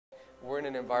We're in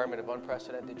an environment of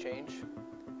unprecedented change.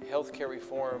 Healthcare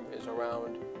reform is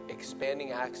around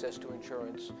expanding access to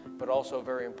insurance, but also,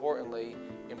 very importantly,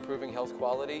 improving health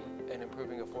quality and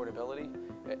improving affordability.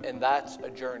 And that's a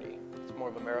journey. It's more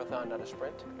of a marathon, not a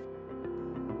sprint.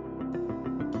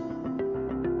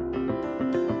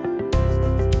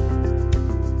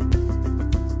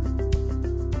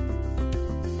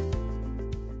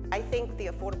 I think the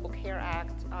Affordable Care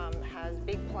Act has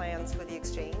big plans for the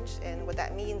exchange, and what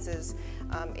that means is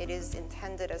it is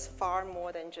intended as far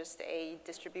more than just a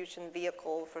distribution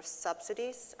vehicle for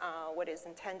subsidies. What it's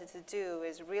intended to do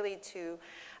is really to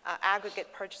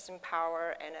aggregate purchasing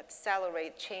power and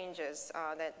accelerate changes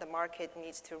that the market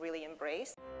needs to really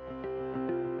embrace.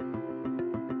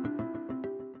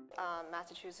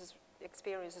 Massachusetts'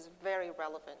 experience is very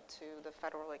relevant to the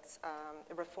federal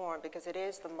reform because it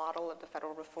is the model of the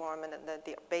federal reform, and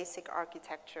the basic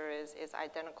architecture is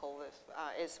identical,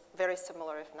 is very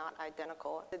similar if not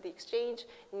identical. The exchange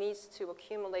needs to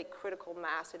accumulate critical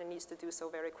mass, and it needs to do so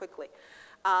very quickly.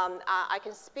 I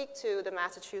can speak to the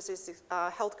Massachusetts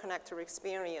Health Connector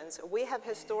experience. We have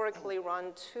historically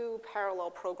run two parallel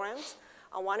programs.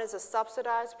 One is a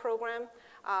subsidized program,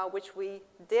 which we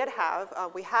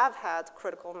have had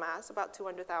critical mass, about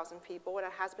 200,000 people, and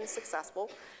it has been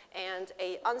successful, and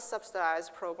a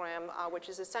unsubsidized program, which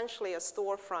is essentially a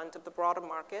storefront of the broader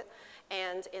market.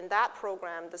 And in that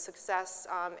program, the success,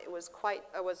 it was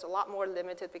a lot more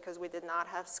limited because we did not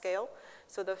have scale.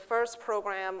 So the first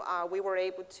program, we were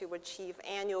able to achieve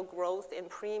annual growth in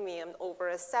premium over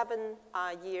a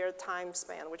 7-year time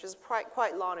span, which is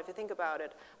quite long if you think about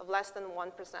it, of less than 1%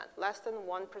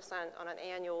 on an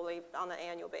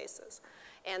annual basis.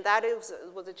 And that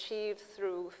was achieved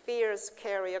through fierce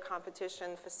carrier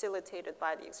competition facilitated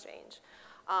by the exchange.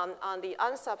 On the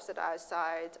unsubsidized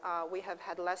side, we have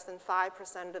had less than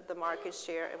 5% of the market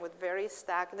share, and with very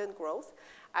stagnant growth.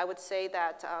 I would say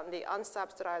that the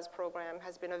unsubsidized program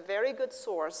has been a very good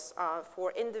source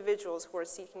for individuals who are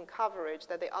seeking coverage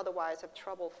that they otherwise have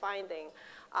trouble finding.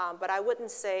 But I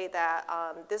wouldn't say that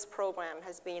this program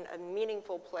has been a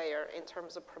meaningful player in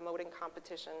terms of promoting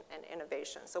competition and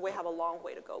innovation. So we have a long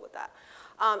way to go with that.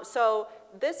 So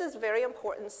this is very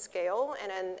important scale,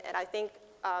 and I think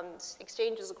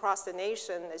exchanges across the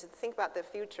nation, as you think about the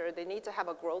future, they need to have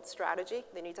a growth strategy.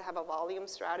 They need to have a volume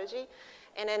strategy.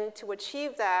 And then to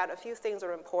achieve that, a few things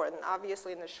are important.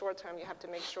 Obviously, in the short term, you have to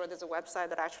make sure there's a website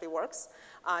that actually works.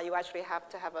 You actually have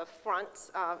to have a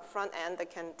front end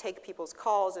that can take people's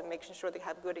calls and making sure they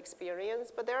have good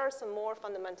experience. But there are some more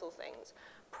fundamental things.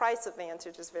 Price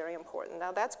advantage is very important.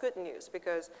 Now, that's good news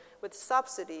because with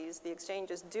subsidies, the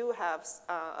exchanges do have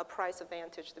a price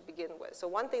advantage to begin with. So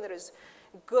one thing that is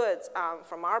good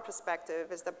from our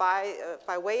perspective is that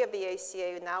by way of the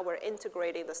ACA, now we're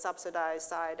integrating the subsidized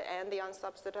side and the unsubsidized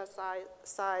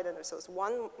side, and so it's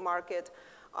one market,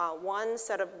 one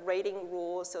set of rating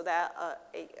rules so that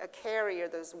a carrier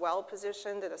that is well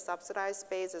positioned in a subsidized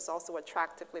space is also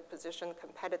attractively positioned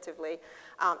competitively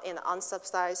in the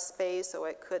unsubsidized space, so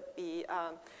it could be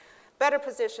better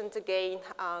positioned to gain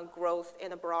growth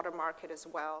in a broader market as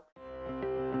well.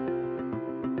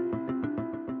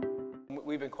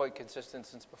 We've been quite consistent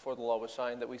since before the law was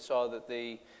signed that we saw that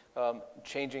the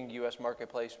changing U.S.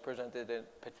 marketplace presented a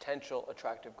potential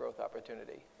attractive growth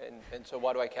opportunity. And so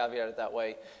why do I caveat it that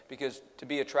way? Because to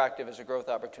be attractive as a growth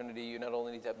opportunity, you not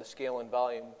only need to have the scale and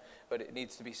volume, but it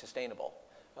needs to be sustainable.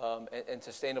 And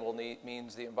sustainable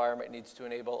means the environment needs to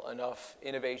enable enough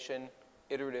innovation,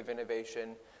 iterative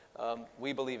innovation.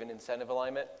 We believe in incentive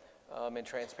alignment and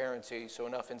transparency, so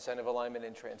enough incentive alignment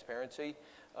and transparency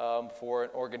for an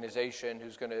organization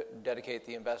who's going to dedicate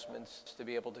the investments to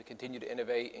be able to continue to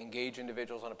innovate, engage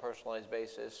individuals on a personalized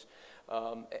basis,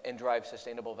 and drive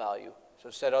sustainable value. So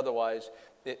said otherwise,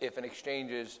 if an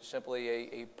exchange is simply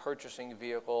a purchasing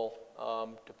vehicle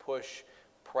to push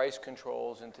price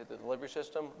controls into the delivery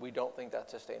system, we don't think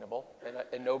that's sustainable,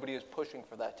 and nobody is pushing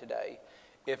for that today.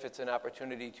 If it's an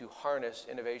opportunity to harness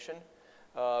innovation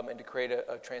and to create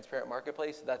a transparent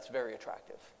marketplace, that's very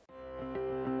attractive.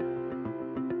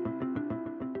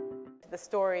 The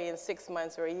story in 6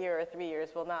 months or a year or 3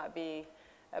 years will not be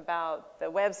about the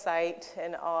website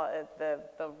and all the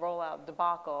rollout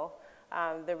debacle.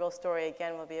 The real story,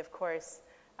 again, will be, of course,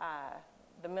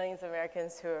 the millions of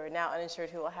Americans who are now uninsured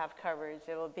who will have coverage.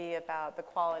 It will be about the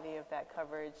quality of that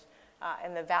coverage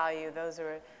and the value. Those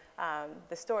are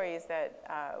the stories that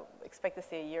expect to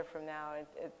see a year from now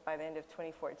by the end of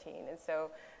 2014. And so,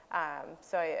 I'm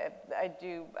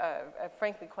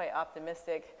frankly quite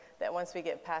optimistic that once we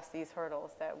get past these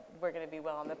hurdles that we're going to be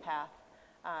well on the path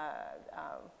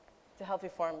to health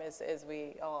reform as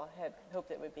we all had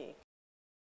hoped it would be.